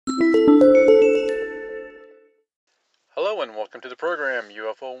Hello and welcome to the program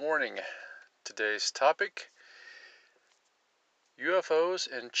UFO Warning. Today's topic, UFOs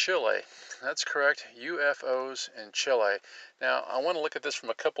in Chile. That's correct, UFOs in Chile. Now, I want to look at this from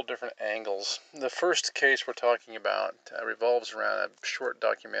a couple different angles. The first case we're talking about revolves around a short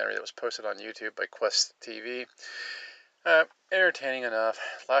documentary that was posted on YouTube by Quest TV. Entertaining enough,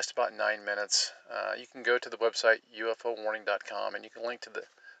 lasts about 9 minutes. You can go to the website ufowarning.com and you can link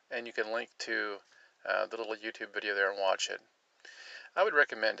to the little YouTube video there and watch it. I would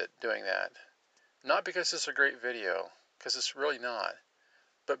recommend it, doing that. Not because it's a great video, because it's really not,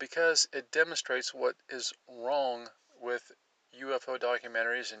 but because it demonstrates what is wrong with UFO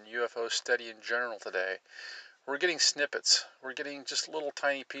documentaries and UFO study in general today. We're getting snippets. We're getting just little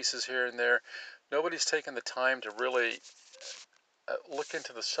tiny pieces here and there. Nobody's taken the time to really look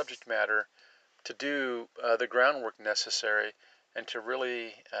into the subject matter, to do the groundwork necessary, and to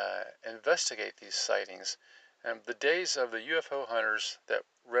really investigate these sightings. The days of the UFO hunters that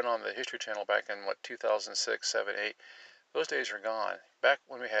ran on the History Channel back in, 2006, 7, 8, those days are gone. Back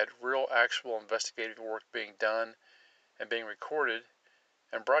when we had real, actual investigative work being done and being recorded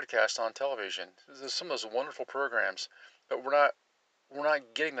and broadcast on television. There's some of those wonderful programs, but we're not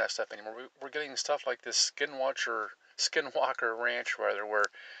getting that stuff anymore. We're getting stuff like this Skinwalker Ranch, rather, where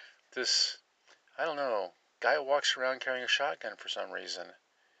this, I don't know, guy walks around carrying a shotgun for some reason,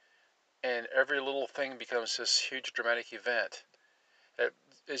 and every little thing becomes this huge dramatic event.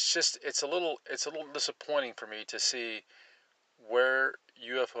 It's a little disappointing for me to see where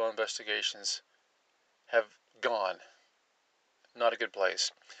UFO investigations have gone. Not a good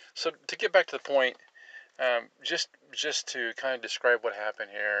place. So to get back to the point, just to kind of describe what happened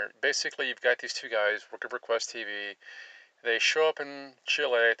here. Basically, you've got these two guys working for Quest TV. They show up in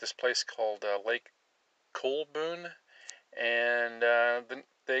Chile at this place called Lake Colbún, and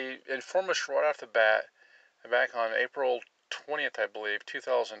they inform us right off the bat, back on April 20th, I believe,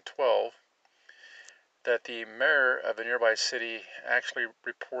 2012, that the mayor of a nearby city actually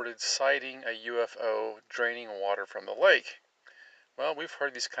reported sighting a UFO draining water from the lake. Well, we've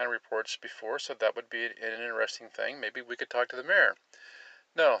heard these kind of reports before, so that would be an interesting thing. Maybe we could talk to the mayor.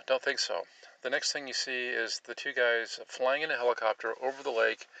 No, don't think so. The next thing you see is the two guys flying in a helicopter over the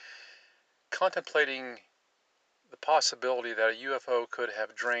lake, contemplating the possibility that a UFO could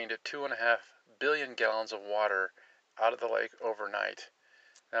have drained 2.5 billion gallons of water out of the lake overnight.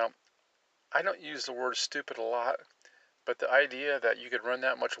 Now, I don't use the word stupid a lot, but the idea that you could run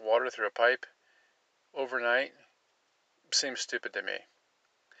that much water through a pipe overnight seems stupid to me.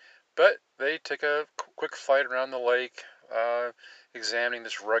 But they took a quick flight around the lake, examining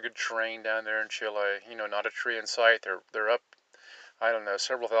this rugged terrain down there in Chile. Not a tree in sight. They're up, I don't know,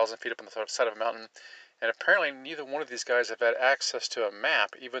 several thousand feet up on the side of a mountain. And apparently neither one of these guys have had access to a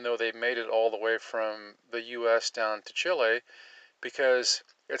map, even though they made it all the way from the U.S. down to Chile, because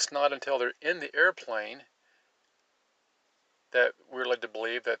it's not until they're in the airplane that we're led to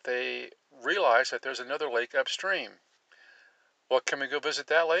believe that they realize that there's another lake upstream. Well, can we go visit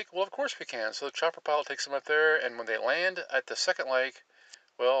that lake? Well, of course we can. So the chopper pilot takes them up there, and when they land at the second lake,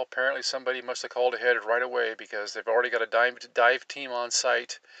 well, apparently somebody must have called ahead right away, because they've already got a dive team on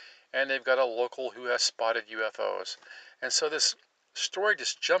site, and they've got a local who has spotted UFOs. And so this story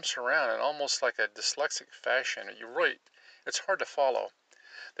just jumps around in almost like a dyslexic fashion. It's hard to follow.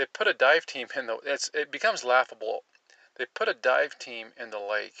 They put a dive team in it becomes laughable. They put a dive team in the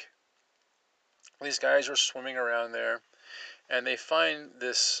lake. These guys are swimming around there, and they find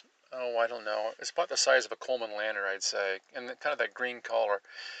this, oh, I don't know, it's about the size of a Coleman Lander, I'd say, and kind of that green color.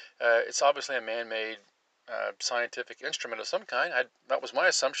 It's obviously a man-made scientific instrument of some kind. That was my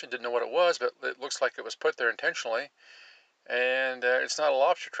assumption. Didn't know what it was, but it looks like it was put there intentionally. And it's not a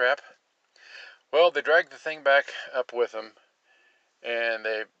lobster trap. Well, they drag the thing back up with them, and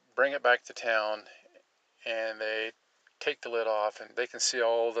they bring it back to town, and they take the lid off, and they can see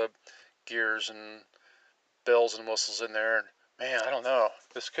all the gears and bells and whistles in there. And man, I don't know.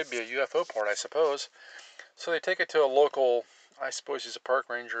 This could be a UFO part, I suppose. So they take it to a local, I suppose he's a park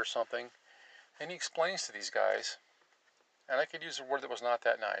ranger or something, and he explains to these guys, and I could use a word that was not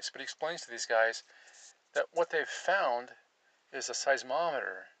that nice, but he explains to these guys that what they've found is a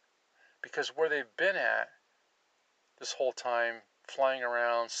seismometer, because where they've been at this whole time, flying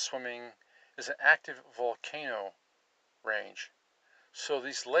around, swimming, is an active volcano range. So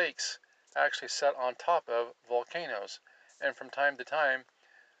these lakes actually set on top of volcanoes, and from time to time,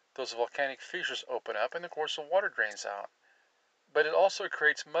 those volcanic fissures open up, and of course the water drains out. But it also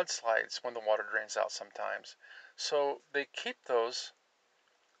creates mudslides when the water drains out sometimes. So they keep those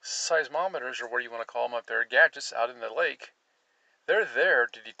seismometers, or what do you want to call them up there, gadgets out in the lake. They're there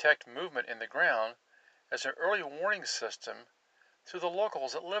to detect movement in the ground, as an early warning system to the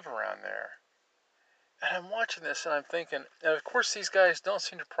locals that live around there. And I'm watching this and I'm thinking, and of course these guys don't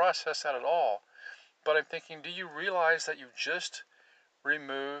seem to process that at all, but I'm thinking, do you realize that you just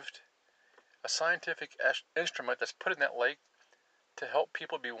removed a scientific instrument that's put in that lake to help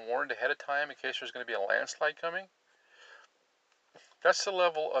people be warned ahead of time in case there's going to be a landslide coming? That's the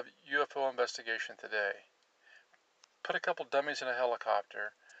level of UFO investigation today. Put a couple dummies in a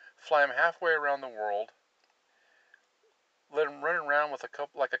helicopter, fly them halfway around the world, let them run around with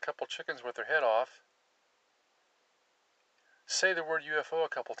a couple chickens with their head off, say the word UFO a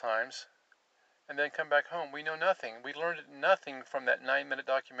couple times, and then come back home. We know nothing. We learned nothing from that 9-minute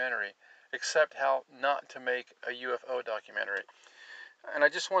documentary except how not to make a UFO documentary. And I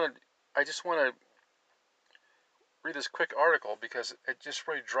just want to read this quick article because it just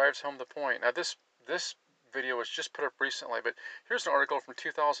really drives home the point. Now this video was just put up recently, but here's an article from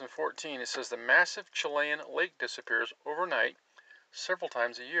 2014. It says the massive Chilean lake disappears overnight several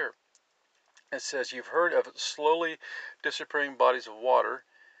times a year. It says you've heard of slowly disappearing bodies of water,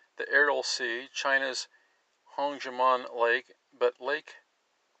 the Aral Sea, China's Hongjiman Lake, but Lake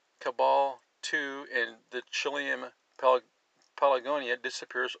Cabal II in the Chilean Patagonia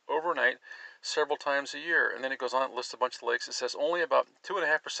disappears overnight several times a year. And then it goes on and lists a bunch of lakes. It says only about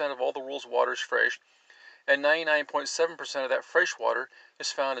 2.5% of all the world's water is fresh, and 99.7% of that fresh water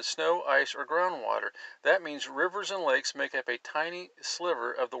is found in snow, ice, or groundwater. That means rivers and lakes make up a tiny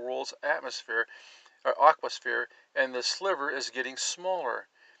sliver of the world's atmosphere, or aquasphere, and the sliver is getting smaller.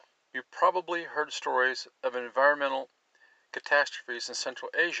 You probably heard stories of environmental catastrophes in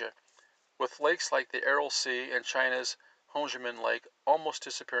Central Asia, with lakes like the Aral Sea and China's Hongjiman Lake almost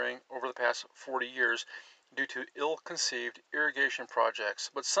disappearing over the past 40 years due to ill-conceived irrigation projects.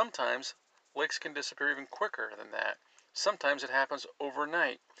 But sometimes lakes can disappear even quicker than that. Sometimes it happens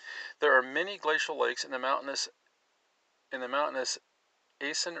overnight. There are many glacial lakes in the mountainous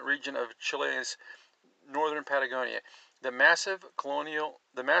Asen region of Chile's northern Patagonia. The massive Colonia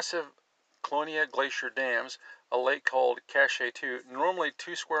Glacier dams a lake called Cache 2, normally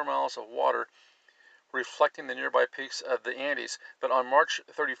 2 square miles of water, reflecting the nearby peaks of the Andes. But on March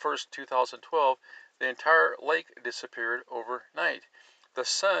 31st, 2012, the entire lake disappeared overnight. The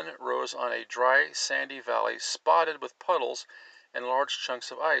sun rose on a dry, sandy valley spotted with puddles and large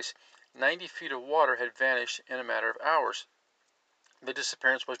chunks of ice. 90 feet of water had vanished in a matter of hours. The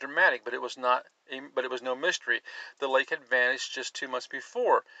disappearance was dramatic, but it was no mystery. The lake had vanished just 2 months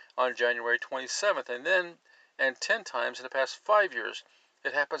before, on January 27th, and 10 times in the past 5 years.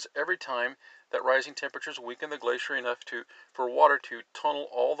 It happens every time that rising temperatures weaken the glacier enough for water to tunnel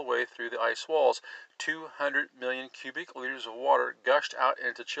all the way through the ice walls. 200 million cubic liters of water gushed out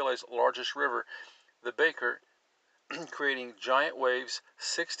into Chile's largest river, the Baker, creating giant waves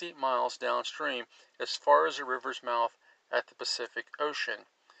 60 miles downstream as far as the river's mouth at the Pacific Ocean.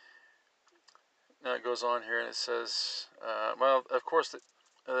 Now it goes on here and it says, well, of course,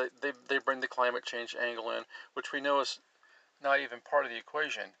 they bring the climate change angle in, which we know is not even part of the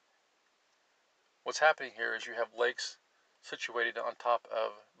equation. What's happening here is you have lakes situated on top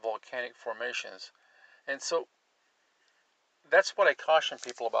of volcanic formations. And so that's what I caution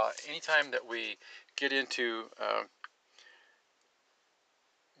people about. Anytime that we get into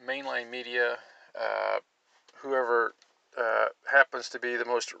mainline media, whoever happens to be the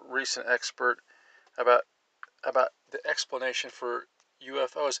most recent expert about the explanation for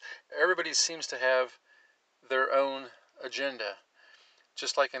UFOs, everybody seems to have their own agenda.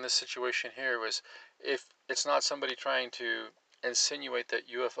 Just like in this situation here, was if it's not somebody trying to insinuate that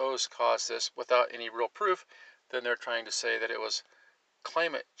UFOs caused this without any real proof, then they're trying to say that it was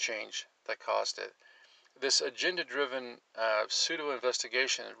climate change that caused it. This agenda-driven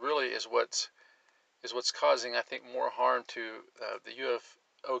pseudo-investigation really is what's causing, I think, more harm to the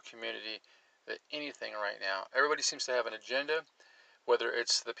UFO community than anything right now. Everybody seems to have an agenda, whether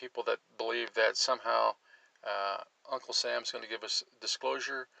it's the people that believe that somehow Uncle Sam's going to give us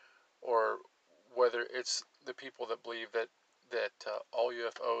disclosure, or whether it's the people that believe that all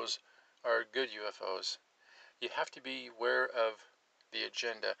UFOs are good UFOs. You have to be aware of the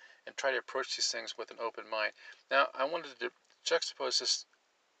agenda and try to approach these things with an open mind. Now, I wanted to juxtapose this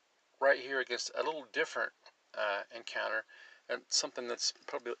right here against a little different encounter, and something that's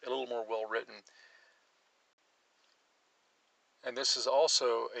probably a little more well written. And this is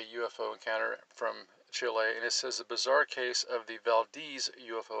also a UFO encounter from Chile, and it says the bizarre case of the Valdez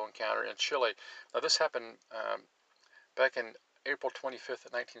UFO encounter in Chile. Now, this happened back in April 25th,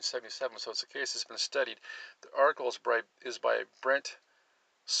 1977, so it's a case that's been studied. The article is by Brent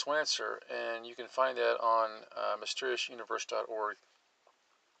Swancer, and you can find that on mysteriousuniverse.org.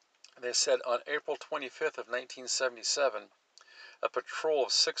 They said on April 25th of 1977, a patrol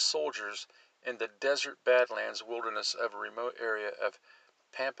of 6 soldiers in the desert Badlands wilderness of a remote area of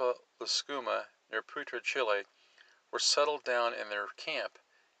Pampa Luscuma near Putra, Chile, were settled down in their camp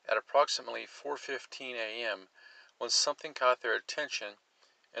at approximately 4:15 a.m. when something caught their attention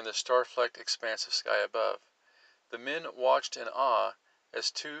in the star-flecked expanse of sky above. The men watched in awe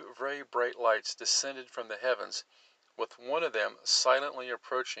as 2 very bright lights descended from the heavens, with one of them silently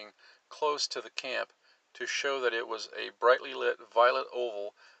approaching close to the camp to show that it was a brightly lit violet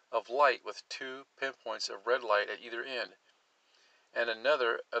oval of light with 2 pinpoints of red light at either end, and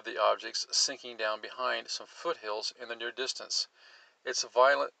another of the objects sinking down behind some foothills in the near distance, its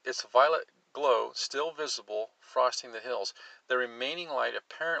violet glow still visible frosting the hills. The remaining light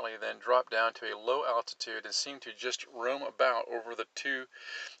apparently then dropped down to a low altitude and seemed to just roam about over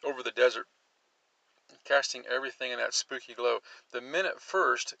the desert, casting everything in that spooky glow. The men at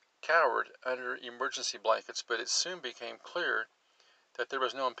first cowered under emergency blankets, but it soon became clear that there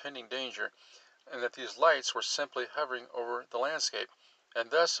was no impending danger, and that these lights were simply hovering over the landscape. And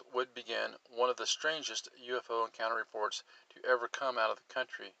thus would begin one of the strangest UFO encounter reports to ever come out of the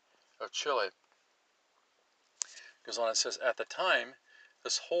country of Chile. Goes on and says, at the time,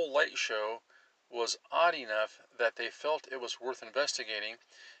 this whole light show was odd enough that they felt it was worth investigating,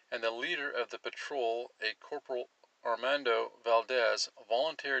 and the leader of the patrol, a Corporal Armando Valdez,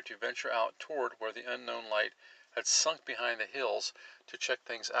 volunteered to venture out toward where the unknown light had sunk behind the hills to check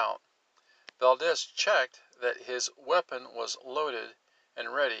things out. Valdez checked that his weapon was loaded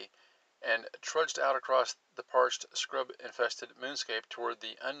and ready, and trudged out across the parched, scrub-infested moonscape toward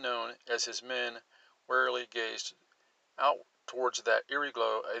the unknown as his men warily gazed out towards that eerie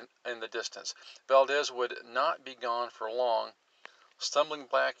glow in the distance. Valdez would not be gone for long, stumbling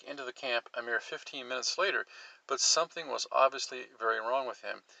back into the camp a mere 15 minutes later, but something was obviously very wrong with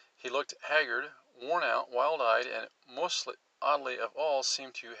him. He looked haggard, worn out, wild-eyed, and most oddly of all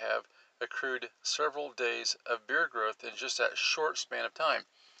seemed to have accrued several days of beard growth in just that short span of time.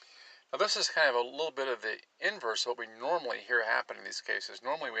 Now this is kind of a little bit of the inverse of what we normally hear happen in these cases.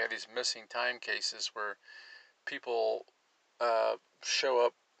 Normally we have these missing time cases where people show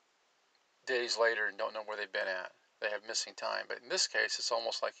up days later and don't know where they've been at. They have missing time. But in this case, it's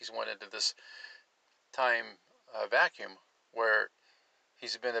almost like he's went into this time vacuum where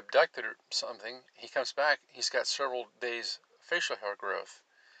he's been abducted or something. He comes back, he's got several days facial hair growth.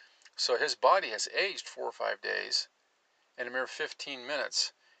 So his body has aged 4 or 5 days in a mere 15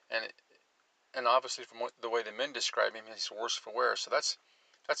 minutes. And obviously from the way the men describe him, he's worse for wear. So that's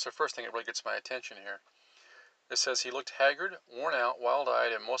the first thing that really gets my attention here. It says he looked haggard, worn out,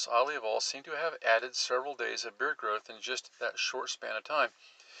 wild-eyed, and most oddly of all seemed to have added several days of beard growth in just that short span of time,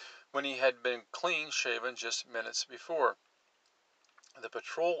 when he had been clean-shaven just minutes before. The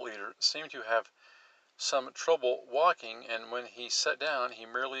patrol leader seemed to have some trouble walking, and when he sat down, he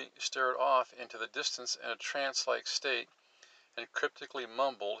merely stared off into the distance in a trance-like state, and cryptically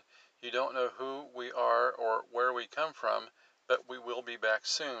mumbled, "You don't know who we are or where we come from, but we will be back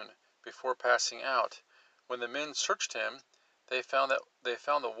soon," before passing out. When the men searched him, they found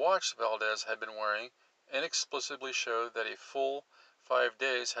the watch Valdez had been wearing inexplicably showed that a full 5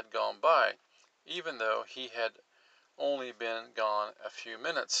 days had gone by, even though he had only been gone a few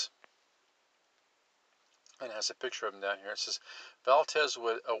minutes. And it has a picture of him down here. It says, Valdez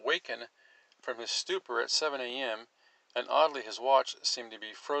would awaken from his stupor at 7 a.m., and oddly his watch seemed to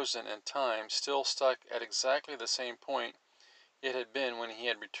be frozen in time, still stuck at exactly the same point it had been when he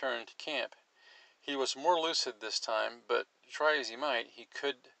had returned to camp. He was more lucid this time, but try as he might, he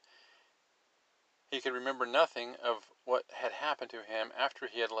could remember nothing of what had happened to him after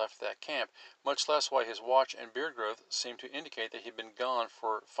he had left that camp, much less why his watch and beard growth seemed to indicate that he had been gone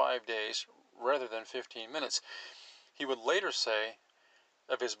for 5 days rather than 15 minutes. He would later say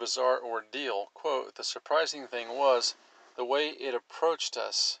of his bizarre ordeal, quote, "The surprising thing was the way it approached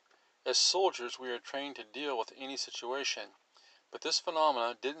us. As soldiers, we are trained to deal with any situation, but this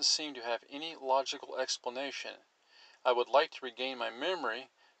phenomena didn't seem to have any logical explanation. I would like to regain my memory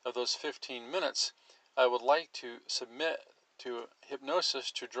of those 15 minutes. I would like to submit to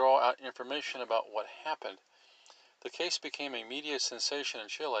hypnosis to draw out information about what happened." The case became a media sensation in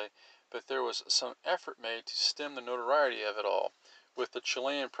Chile, but there was some effort made to stem the notoriety of it all, with the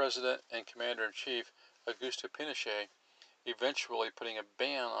Chilean president and commander-in-chief, Augusto Pinochet, eventually putting a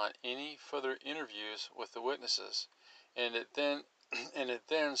ban on any further interviews with the witnesses, and it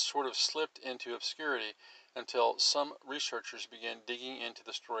then sort of slipped into obscurity until some researchers began digging into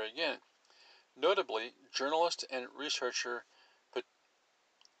the story again. Notably, journalist and researcher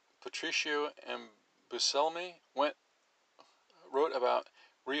Patricio Ambuselmi wrote about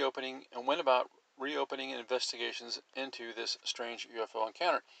went about reopening investigations into this strange UFO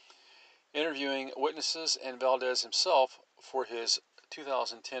encounter, interviewing witnesses and Valdez himself for his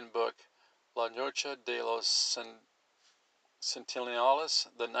 2010 book La Noche de los Centennials,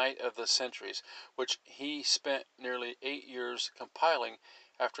 The Night of the Centuries, which he spent nearly 8 years compiling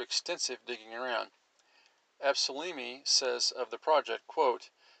after extensive digging around. Absalimi says of the project, quote,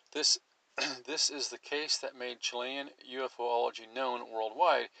 This is the case that made Chilean UFOlogy known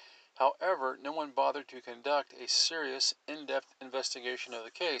worldwide. However, no one bothered to conduct a serious, in-depth investigation of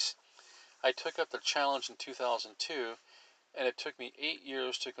the case. I took up the challenge in 2002, and it took me 8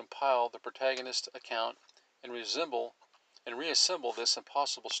 years to compile the protagonist account and reassemble this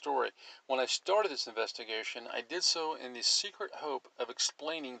impossible story. When I started this investigation, I did so in the secret hope of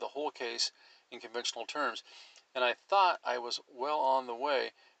explaining the whole case in conventional terms, and I thought I was well on the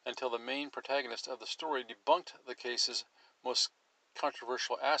way until the main protagonist of the story debunked the case's most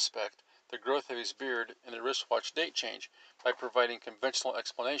controversial aspect, the growth of his beard and the wristwatch date change, by providing conventional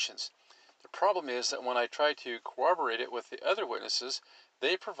explanations. The problem is that when I tried to corroborate it with the other witnesses,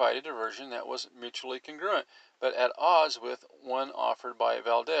 they provided a version that was mutually congruent, but at odds with one offered by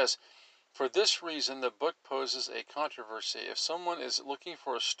Valdez. For this reason, the book poses a controversy. If someone is looking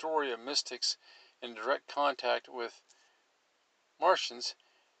for a story of mystics in direct contact with Martians,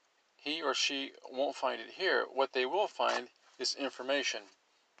 he or she won't find it here. What they will find is information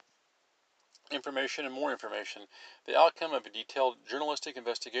and more information, the outcome of a detailed journalistic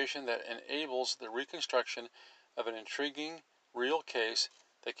investigation that enables the reconstruction of an intriguing, real case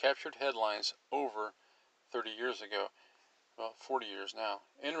that captured headlines over 30 years ago. Well, 40 years now.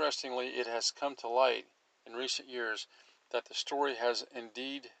 Interestingly, it has come to light in recent years that the story has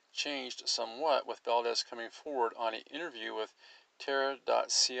indeed changed somewhat, with Valdez coming forward on an interview with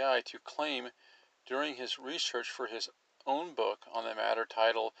Terra.ci to claim during his research for his own book on the matter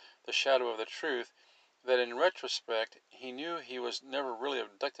titled The Shadow of the Truth that in retrospect he knew he was never really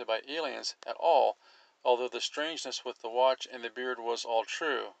abducted by aliens at all, although the strangeness with the watch and the beard was all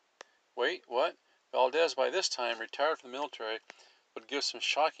true. Wait, what? Valdez, by this time retired from the military, would give some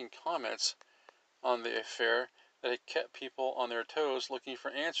shocking comments on the affair that had kept people on their toes looking for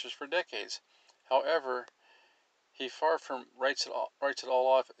answers for decades. However, he far from writes it all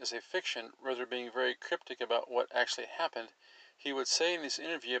off as a fiction, rather being very cryptic about what actually happened. He would say in this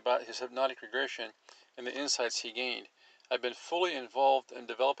interview about his hypnotic regression and the insights he gained, I've been fully involved in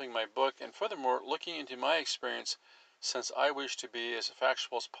developing my book and furthermore looking into my experience since I wish to be as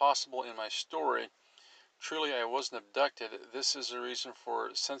factual as possible in my story. Truly, I wasn't abducted. This is the reason for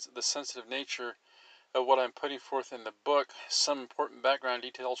the sensitive nature of what I'm putting forth in the book. Some important background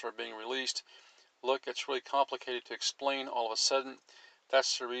details are being released. Look, it's really complicated to explain all of a sudden.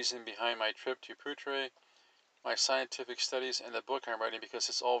 That's the reason behind my trip to Putre, my scientific studies, and the book I'm writing, because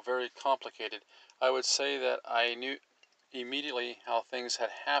it's all very complicated. I would say that I knew immediately how things had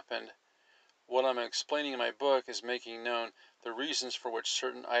happened. What I'm explaining in my book is making known the reasons for which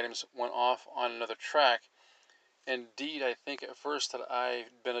certain items went off on another track. Indeed, I think at first that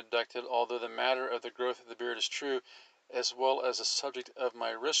I've been abducted, although the matter of the growth of the beard is true, as well as the subject of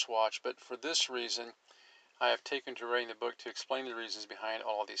my wristwatch. But for this reason, I have taken to writing the book to explain the reasons behind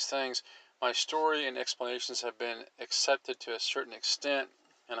all of these things. My story and explanations have been accepted to a certain extent,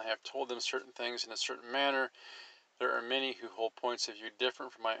 and I have told them certain things in a certain manner. There are many who hold points of view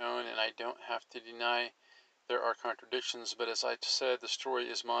different from my own, and I don't have to deny there are contradictions, but as I said, the story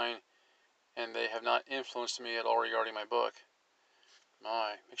is mine, and they have not influenced me at all regarding my book.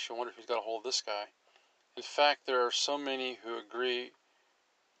 My, makes you wonder who's got a hold of this guy. In fact, there are so many who agree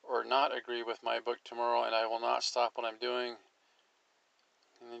or not agree with my book tomorrow, and I will not stop what I'm doing.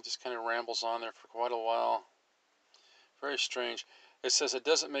 And it just kind of rambles on there for quite a while. Very strange. It says it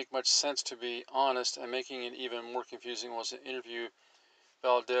doesn't make much sense, to be honest, and making it even more confusing was an interview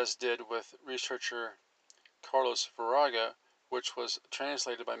Valdez did with researcher Carlos Varaga, which was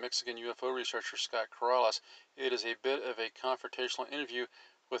translated by Mexican UFO researcher Scott Corrales. It is a bit of a confrontational interview,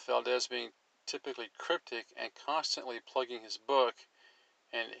 with Valdez being typically cryptic and constantly plugging his book.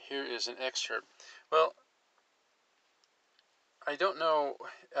 And here is an excerpt. Well, I don't know.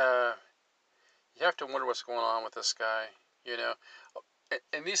 You have to wonder what's going on with this guy. You know,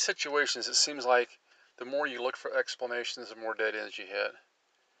 in these situations, it seems like the more you look for explanations, the more dead ends you hit.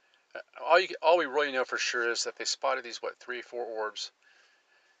 All we really know for sure is that they spotted these 3-4 orbs.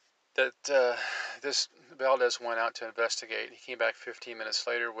 That this Valdez went out to investigate. He came back 15 minutes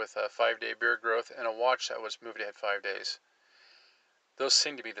later with a 5-day beard growth and a watch that was moved ahead 5 days. Those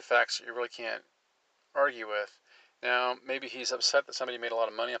seem to be the facts that you really can't argue with. Now, maybe he's upset that somebody made a lot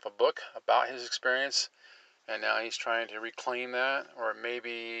of money off a book about his experience. and now he's trying to reclaim that, or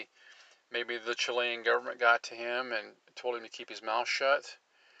maybe the Chilean government got to him and told him to keep his mouth shut,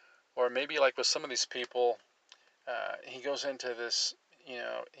 or maybe like with some of these people, he goes into this,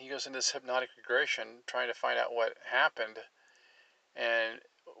 hypnotic regression, trying to find out what happened, and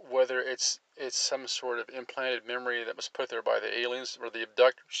whether it's some sort of implanted memory that was put there by the aliens or the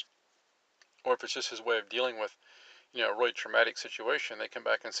abductors, or if it's just his way of dealing with, a really traumatic situation. They come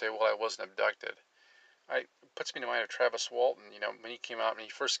back and say, "Well, I wasn't abducted." It puts me in mind of Travis Walton. When he came out and he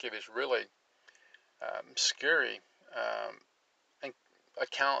first gave his really scary um,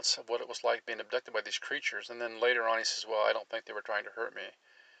 accounts of what it was like being abducted by these creatures, and then later on he says, "Well, I don't think they were trying to hurt me."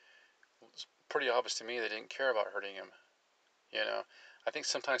 It's pretty obvious to me they didn't care about hurting him. I think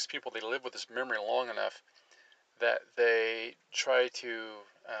sometimes people, they live with this memory long enough that they try to,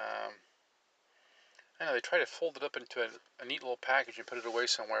 they try to fold it up into a neat little package and put it away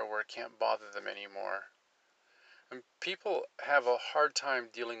somewhere where it can't bother them anymore. And people have a hard time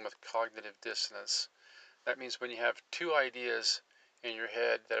dealing with cognitive dissonance. That means when you have two ideas in your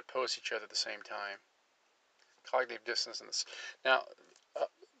head that oppose each other at the same time. Cognitive dissonance. Now, uh,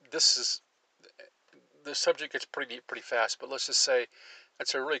 this is the subject gets pretty deep pretty fast, but let's just say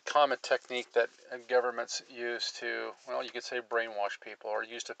that's a really common technique that governments use to, well, you could say brainwash people or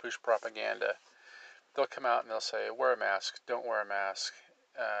use to push propaganda. They'll come out and they'll say, wear a mask, don't wear a mask.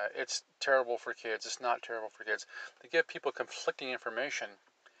 It's terrible for kids, it's not terrible for kids. They give people conflicting information,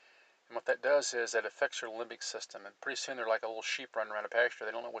 and what that does is that affects their limbic system, and pretty soon they're like a little sheep running around a pasture.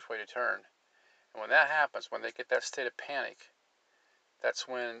 They don't know which way to turn. And when that happens, when they get that state of panic, that's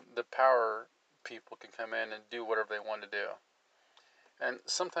when the power people can come in and do whatever they want to do. And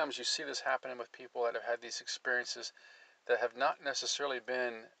sometimes you see this happening with people that have had these experiences that have not necessarily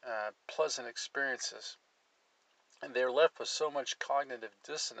been pleasant experiences. And they're left with so much cognitive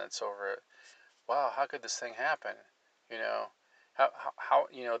dissonance over it. Wow, how could this thing happen? You know, how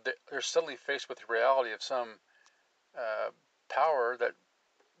they're suddenly faced with the reality of some power that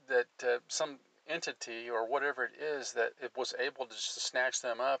some entity or whatever it is that it was able to just snatch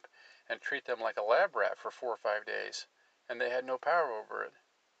them up and treat them like a lab rat for 4 or 5 days, and they had no power over it.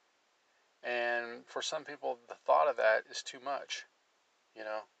 And for some people, the thought of that is too much. You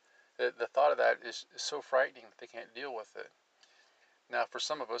know, the thought of that is so frightening that they can't deal with it. Now, for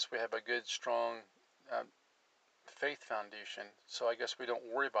some of us, we have a good, strong uh, faith foundation, so I guess we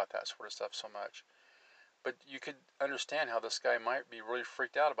don't worry about that sort of stuff so much. But you could understand how this guy might be really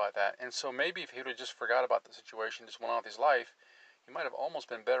freaked out about that. And so maybe if he would have just forgot about the situation, just went on with his life, he might have almost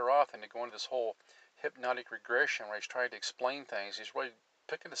been better off than to go into this whole hypnotic regression where he's trying to explain things. He's really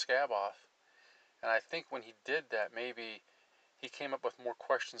picking the scab off. And I think when he did that, maybe he came up with more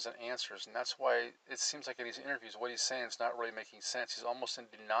questions than answers. And that's why it seems like in these interviews, what he's saying is not really making sense. He's almost in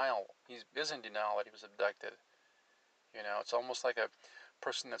denial. He is in denial that he was abducted. It's almost like a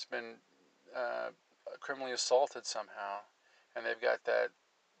person that's been criminally assaulted somehow, and they've got that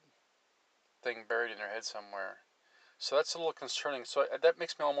thing buried in their head somewhere. So that's a little concerning. So that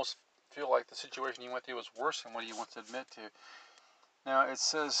makes me almost feel like the situation he went through was worse than what he wants to admit to. Now it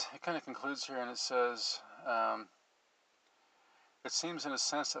kind of concludes here, and it says, it seems in a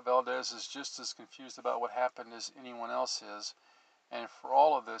sense that Valdez is just as confused about what happened as anyone else is, and for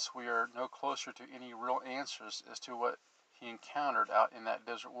all of this, we are no closer to any real answers as to what he encountered out in that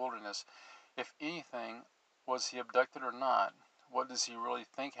desert wilderness. If anything, was he abducted or not? What does he really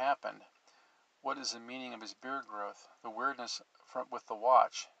think happened? What is the meaning of his beard growth? The weirdness with the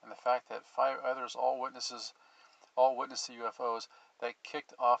watch, and the fact that 5 others all witnessed the UFOs that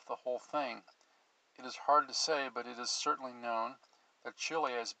kicked off the whole thing. It is hard to say, but it is certainly known that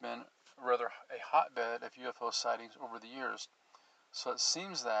Chile has been rather a hotbed of UFO sightings over the years. So it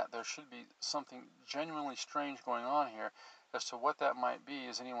seems that there should be something genuinely strange going on here. As to what that might be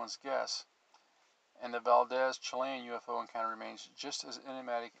is anyone's guess. And the Valdez Chilean UFO encounter remains just as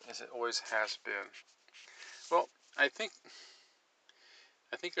enigmatic as it always has been. Well, I think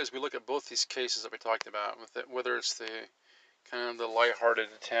as we look at both these cases that we talked about, whether it's the kind of the lighthearted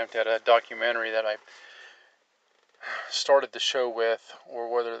attempt at a documentary that I started the show with,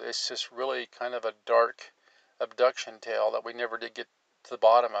 or whether it's just really kind of a dark abduction tale that we never did get to the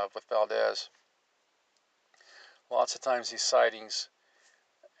bottom of with Valdez. Lots of times these sightings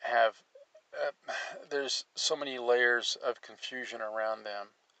have, there's so many layers of confusion around them.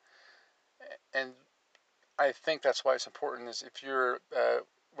 And I think that's why it's important, is if you're,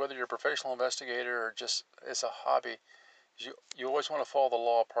 whether you're a professional investigator or just as a hobby, you always want to follow the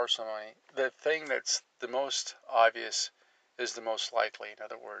law of parsimony. The thing that's the most obvious is the most likely, in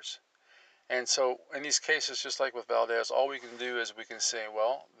other words. And so in these cases, just like with Valdez, all we can do is we can say,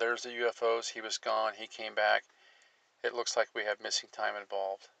 well, there's the UFOs. He was gone. He came back. It looks like we have missing time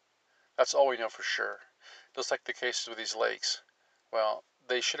involved. That's all we know for sure. Just like the cases with these lakes. Well,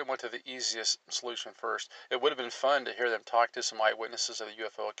 they should have went to the easiest solution first. It would have been fun to hear them talk to some eyewitnesses of the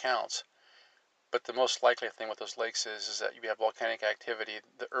UFO accounts. But the most likely thing with those lakes is that you have volcanic activity,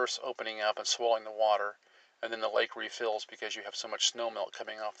 the earth's opening up and swallowing the water, and then the lake refills because you have so much snow melt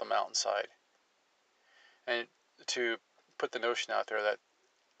coming off the mountainside. And to put the notion out there that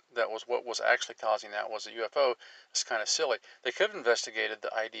that was what was actually causing that was a UFO is kind of silly. They could have investigated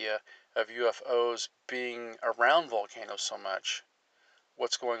the idea of UFOs being around volcanoes so much.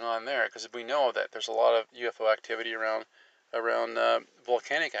 What's going on there? Because we know that there's a lot of UFO activity around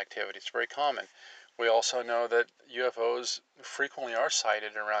volcanic activity. It's very common. We also know that UFOs frequently are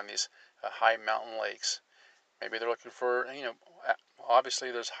sighted around these high mountain lakes. Maybe they're looking for,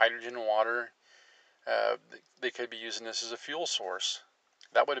 obviously there's hydrogen and water. They could be using this as a fuel source.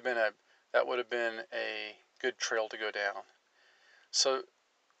 That would have been a good trail to go down. So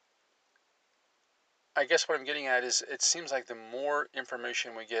I guess what I'm getting at is it seems like the more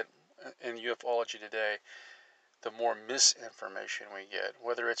information we get in ufology today, the more misinformation we get,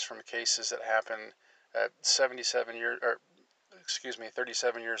 whether it's from cases that happened 77 years, or excuse me,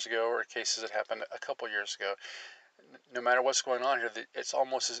 37 years ago, or cases that happened a couple years ago. No matter what's going on here, it's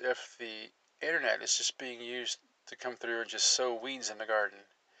almost as if the internet is just being used to come through and just sow weeds in the garden,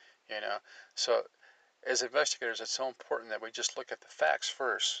 you know. So as investigators, it's so important that we just look at the facts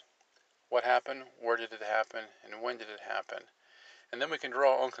first. What happened? Where did it happen? And when did it happen? And then we can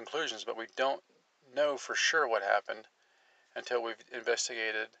draw our own conclusions, but we don't know for sure what happened until we've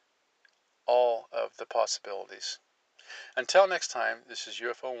investigated all of the possibilities. Until next time, this is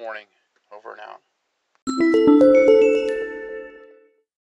UFO Warning, over and out.